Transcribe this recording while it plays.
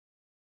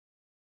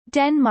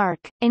Denmark,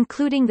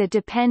 including the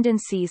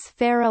dependencies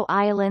Faroe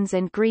Islands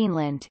and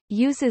Greenland,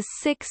 uses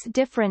 6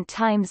 different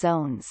time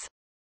zones.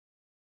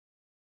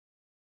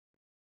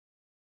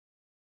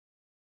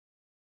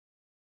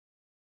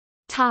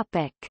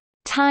 Topic: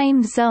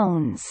 Time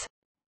zones.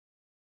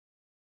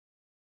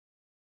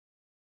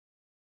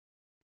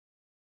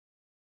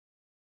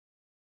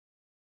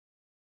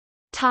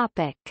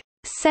 Topic: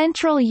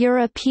 Central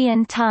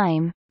European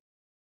Time.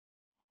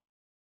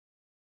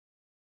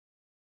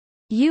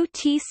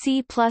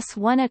 UTC plus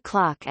 1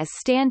 o'clock as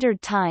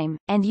Standard Time,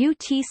 and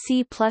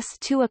UTC plus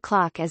 2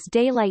 o'clock as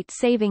Daylight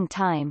Saving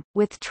Time,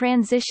 with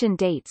transition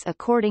dates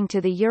according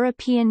to the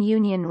European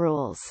Union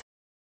rules.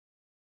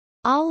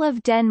 All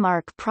of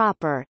Denmark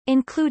proper,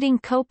 including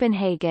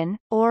Copenhagen,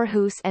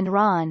 Aarhus and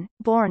Ron,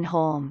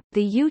 Bornholm,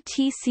 the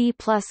UTC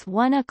plus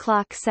 1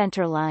 o'clock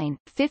centerline,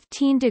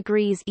 15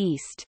 degrees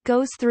east,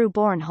 goes through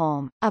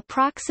Bornholm,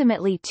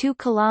 approximately 2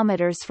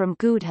 kilometers from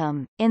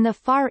Gudhjem, in the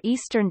far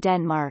eastern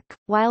Denmark,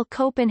 while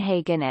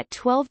Copenhagen at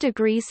 12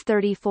 degrees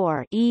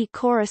 34 E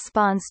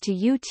corresponds to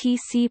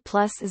UTC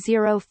plus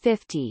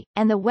 050,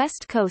 and the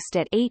west coast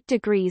at 8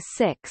 degrees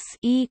 6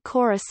 E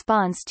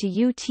corresponds to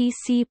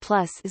UTC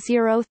plus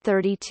 032.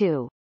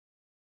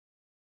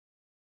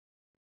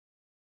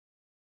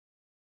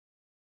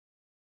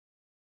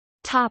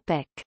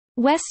 Topic: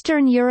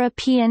 Western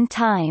European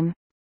Time.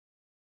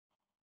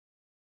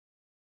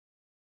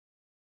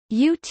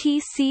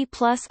 UTC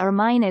plus or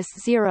minus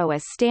 0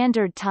 as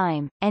Standard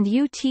Time, and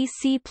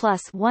UTC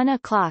plus 1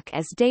 o'clock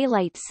as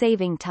Daylight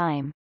Saving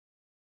Time.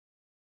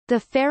 The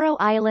Faroe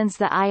Islands.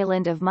 The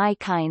island of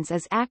Mykines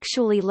is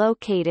actually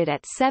located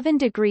at 7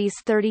 degrees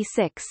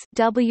 36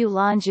 W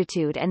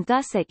longitude and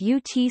thus at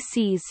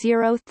UTC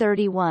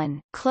 031,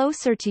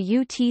 closer to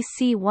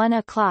UTC 1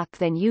 o'clock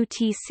than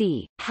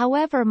UTC,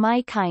 however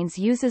Mykines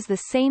uses the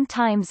same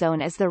time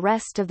zone as the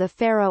rest of the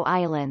Faroe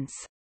Islands.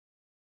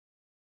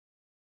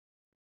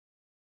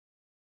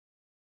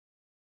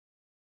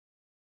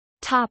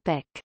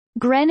 Topic: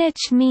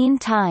 Greenwich Mean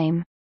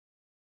Time.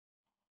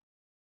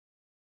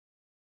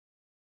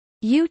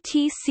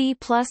 UTC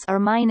plus or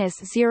minus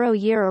 0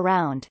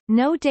 year-round,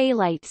 no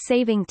daylight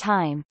saving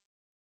time.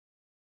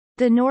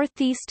 The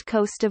northeast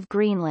coast of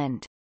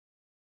Greenland.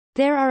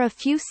 There are a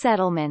few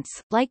settlements,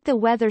 like the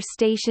weather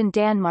station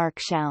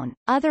Danmarkshavn,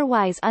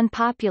 otherwise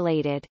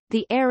unpopulated.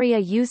 The area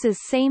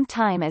uses same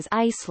time as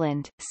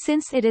Iceland,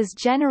 since it is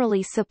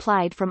generally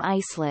supplied from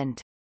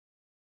Iceland.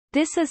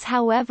 This is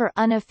however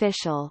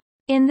unofficial.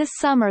 In the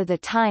summer the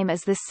time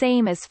is the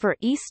same as for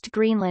East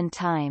Greenland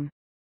time.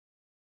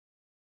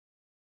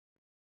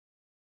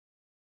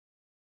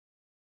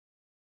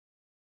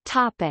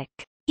 Topic: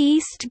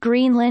 East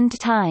Greenland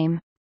Time.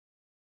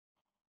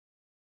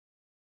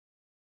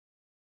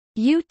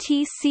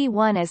 UTC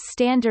 1 as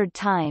Standard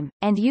Time,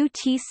 and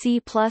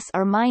UTC plus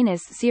or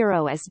minus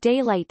 0 as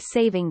Daylight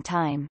Saving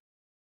Time.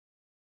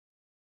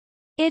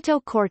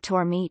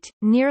 Itokortormit,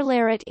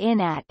 Nirlarit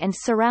Inat and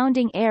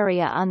surrounding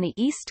area on the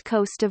east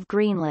coast of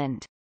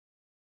Greenland.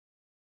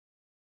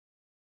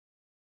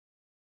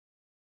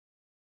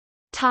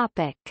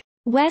 Topic: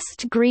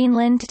 West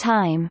Greenland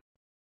Time.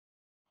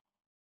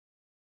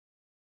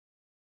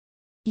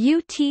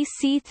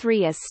 UTC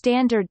 3 as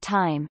Standard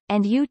Time,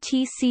 and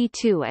UTC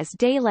 2 as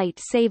Daylight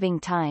Saving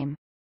Time.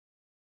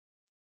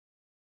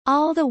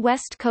 All the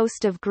west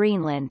coast of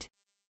Greenland,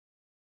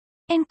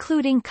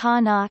 including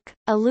Qaanaaq,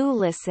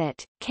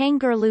 Ilulissat,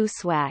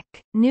 Kangerlussuaq,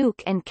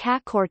 Nuuk and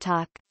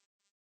Qaqortoq,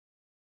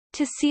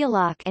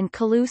 Tasiilaq and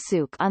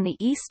Qalussuaq on the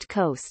east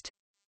coast,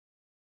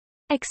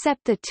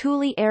 except the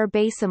Thule Air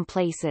Basin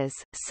places,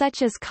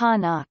 such as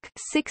Qaanaaq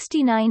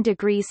 69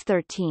 degrees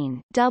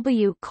 13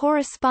 W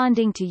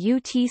corresponding to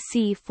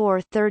UTC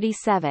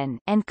 437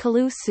 and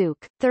Qalussuaq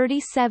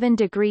 37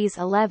 degrees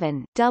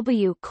 11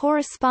 W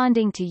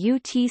corresponding to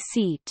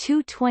UTC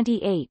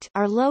 228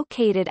 are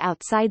located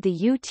outside the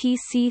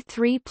UTC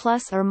 3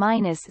 plus or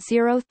minus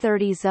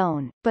 030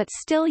 zone, but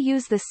still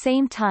use the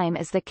same time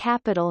as the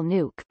capital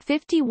Nuuk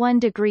 51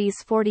 degrees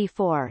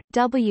 44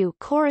 W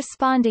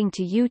corresponding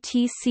to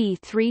UTC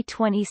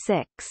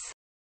 326.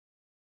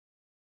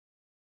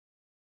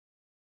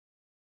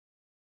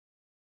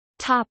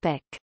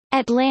 Topic: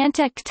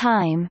 Atlantic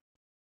Time.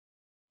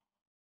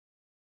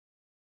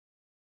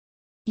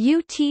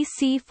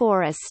 UTC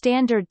 4 as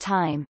Standard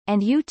Time,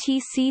 and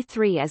UTC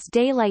 3 as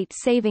Daylight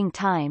Saving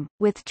Time,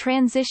 with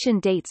transition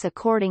dates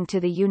according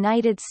to the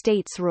United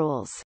States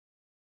rules.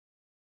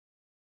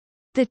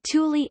 The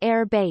Thule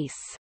Air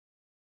Base.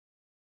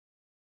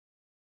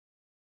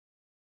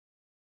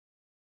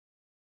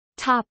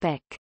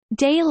 Topic: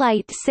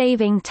 Daylight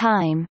Saving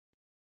Time.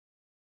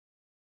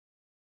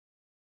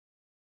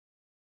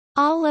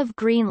 All of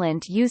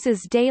Greenland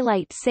uses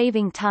Daylight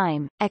Saving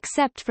Time,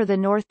 except for the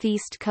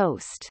northeast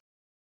coast.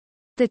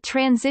 The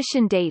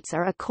transition dates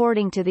are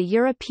according to the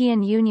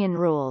European Union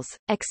rules,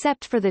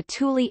 except for the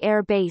Thule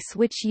Air Base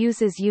which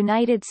uses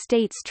United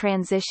States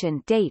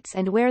transition dates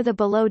and where the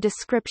below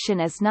description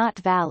is not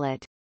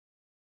valid.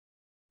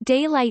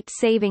 Daylight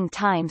saving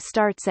time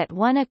starts at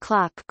 1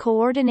 o'clock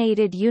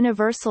Coordinated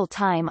Universal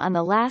Time on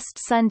the last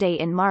Sunday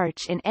in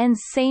March and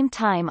ends same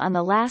time on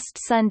the last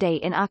Sunday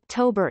in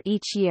October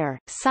each year,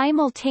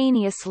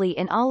 simultaneously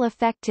in all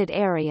affected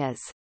areas.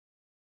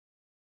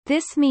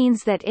 This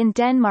means that in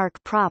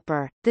Denmark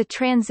proper, the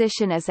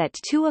transition is at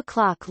 2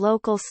 o'clock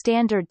local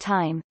standard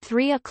time,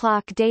 3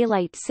 o'clock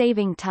daylight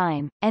saving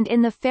time, and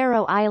in the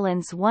Faroe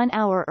Islands 1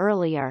 hour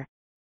earlier.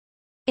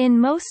 In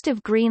most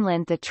of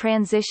Greenland the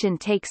transition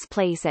takes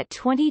place at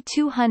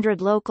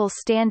 2200 local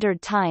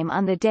standard time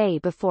on the day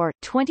before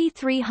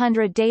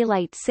 2300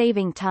 daylight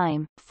saving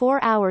time,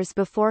 4 hours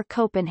before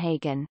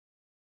Copenhagen.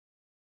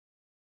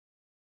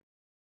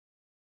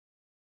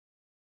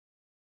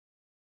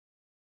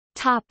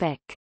 Topic: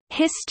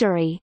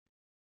 History.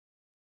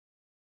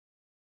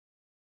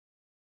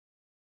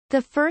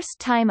 The first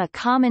time a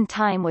common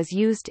time was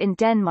used in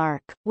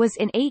Denmark, was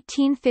in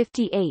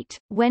 1858,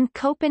 when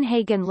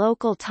Copenhagen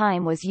local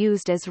time was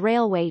used as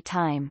railway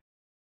time.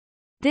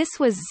 This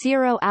was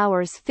 0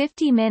 hours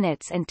 50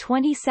 minutes and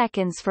 20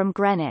 seconds from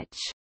Greenwich.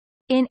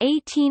 In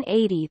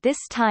 1880 this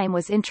time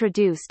was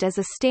introduced as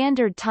a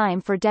standard time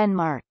for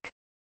Denmark.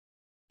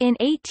 In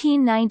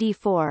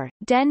 1894,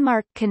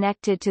 Denmark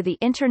connected to the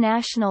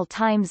international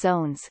time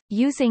zones,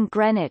 using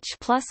Greenwich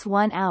plus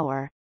 1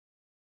 hour.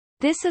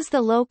 This is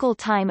the local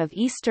time of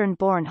Eastern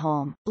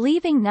Bornholm,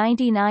 leaving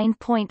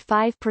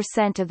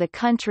 99.5% of the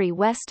country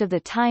west of the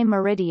time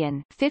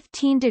meridian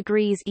 15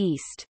 degrees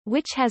east,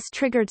 which has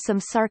triggered some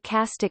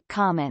sarcastic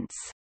comments.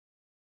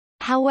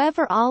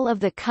 However, all of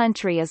the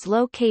country is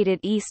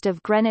located east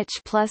of Greenwich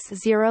plus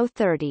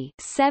 030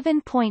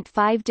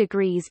 7.5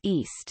 degrees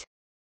east.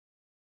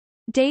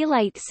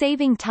 Daylight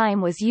saving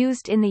time was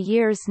used in the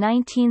years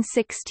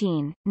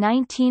 1916,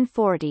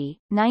 1940,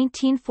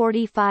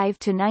 1945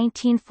 to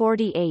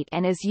 1948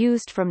 and is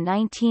used from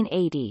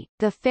 1980.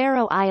 The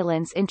Faroe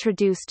Islands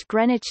introduced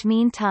Greenwich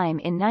Mean Time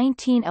in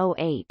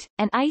 1908,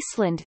 and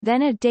Iceland,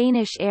 then a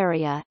Danish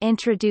area,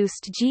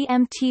 introduced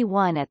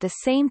GMT1 at the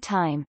same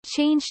time,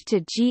 changed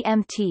to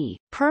GMT,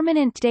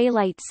 Permanent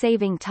Daylight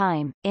Saving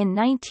Time, in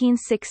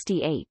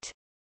 1968.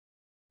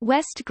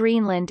 West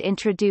Greenland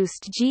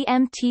introduced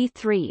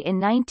GMT3 in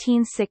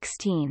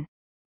 1916.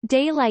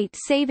 Daylight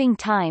saving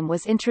time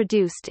was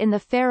introduced in the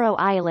Faroe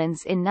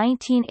Islands in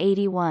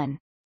 1981.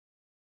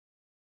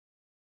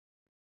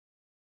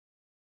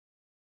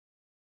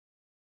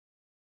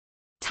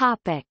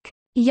 Topic: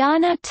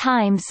 IANA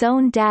Time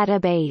Zone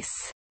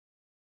Database.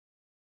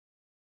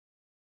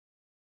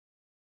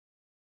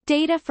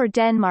 Data for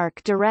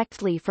Denmark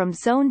directly from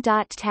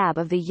zone.tab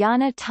of the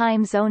IANA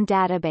Time Zone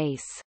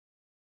Database.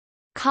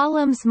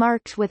 Columns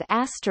marked with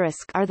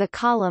asterisk are the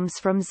columns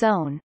from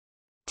Zone.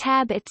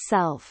 Tab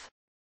itself.